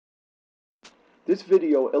This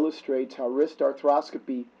video illustrates how wrist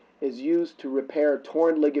arthroscopy is used to repair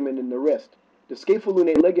torn ligament in the wrist. The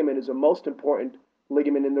scapholunate ligament is the most important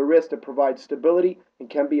ligament in the wrist that provides stability and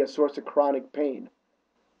can be a source of chronic pain.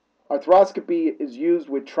 Arthroscopy is used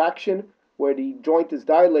with traction, where the joint is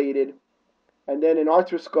dilated, and then an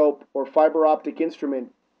arthroscope or fiber optic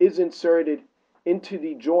instrument is inserted into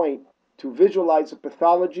the joint to visualize the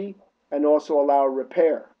pathology and also allow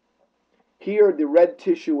repair. Here, the red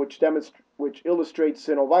tissue, which illustrates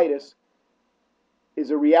synovitis, is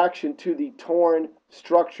a reaction to the torn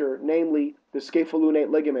structure, namely the scapholunate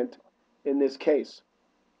ligament in this case.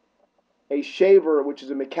 A shaver, which is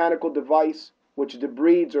a mechanical device which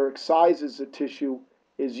debrides or excises the tissue,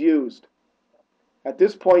 is used. At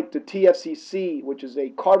this point, the TFCC, which is a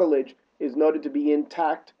cartilage, is noted to be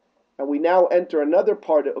intact, and we now enter another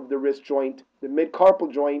part of the wrist joint, the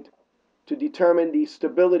midcarpal joint, to determine the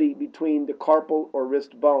stability between the carpal or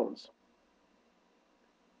wrist bones.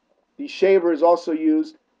 The shaver is also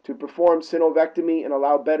used to perform synovectomy and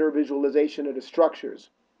allow better visualization of the structures.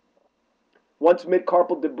 Once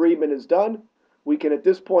midcarpal debridement is done, we can at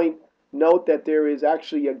this point note that there is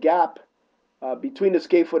actually a gap between the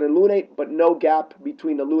scaphoid and lunate, but no gap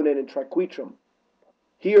between the lunate and triquetrum.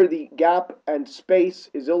 Here, the gap and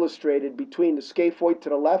space is illustrated between the scaphoid to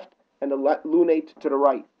the left and the lunate to the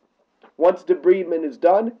right. Once debridement is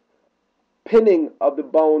done, pinning of the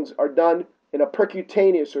bones are done in a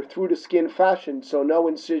percutaneous or through the skin fashion, so no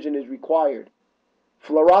incision is required.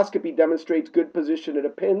 Fluoroscopy demonstrates good position of the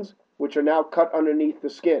pins, which are now cut underneath the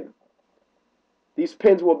skin. These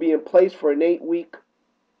pins will be in place for an 8-week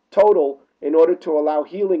total in order to allow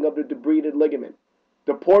healing of the debrided ligament.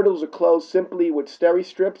 The portals are closed simply with steri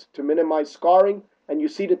strips to minimize scarring, and you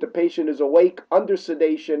see that the patient is awake under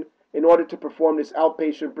sedation in order to perform this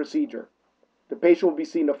outpatient procedure. The patient will be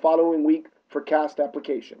seen the following week for cast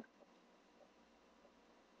application.